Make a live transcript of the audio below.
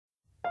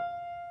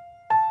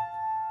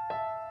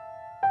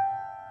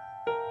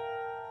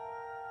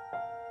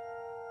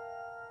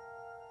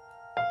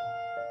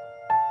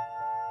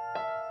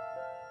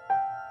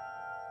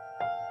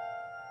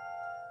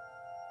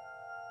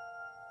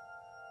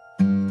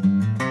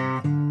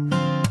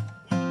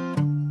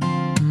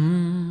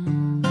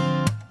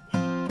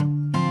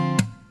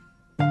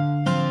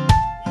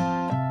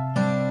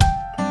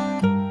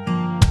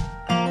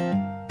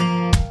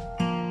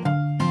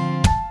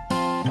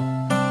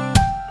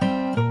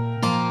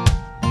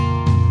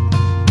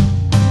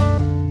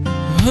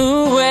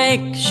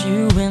wakes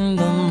you when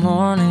the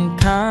morning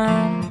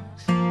comes?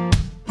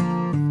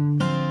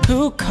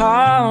 Who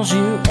calls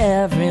you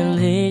every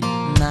late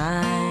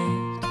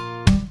night?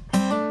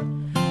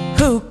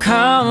 Who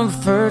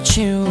comforts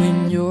you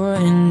when you're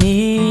in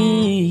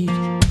need?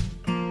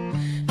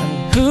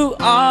 And who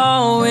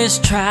always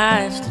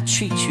tries to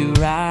treat you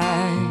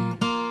right?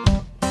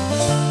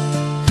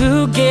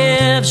 Who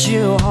gives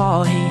you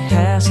all he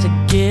has to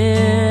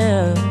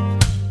give?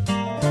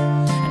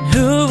 And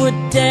who would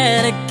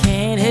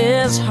dedicate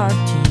his heart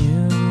to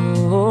you?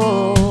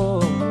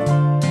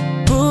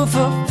 Who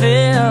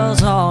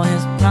fulfills all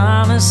his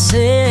promises?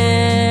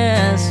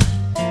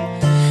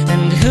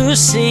 And who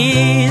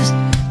sees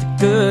the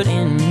good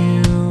in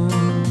you?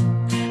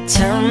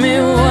 Tell me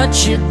what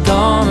you're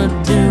gonna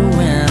do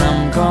when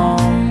I'm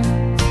gone.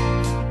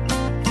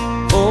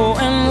 Oh,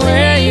 and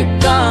where you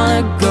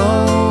gonna go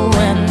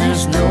when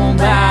there's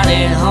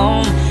nobody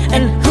home?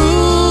 And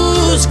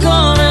who's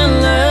gonna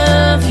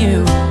love you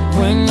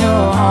when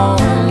you're all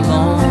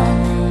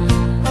alone?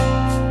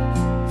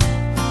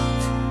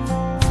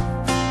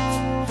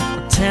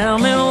 Tell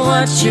me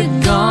what you're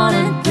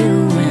gonna do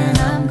when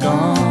I'm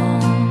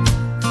gone.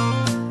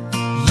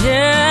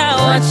 Yeah,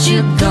 what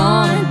you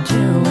gonna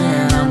do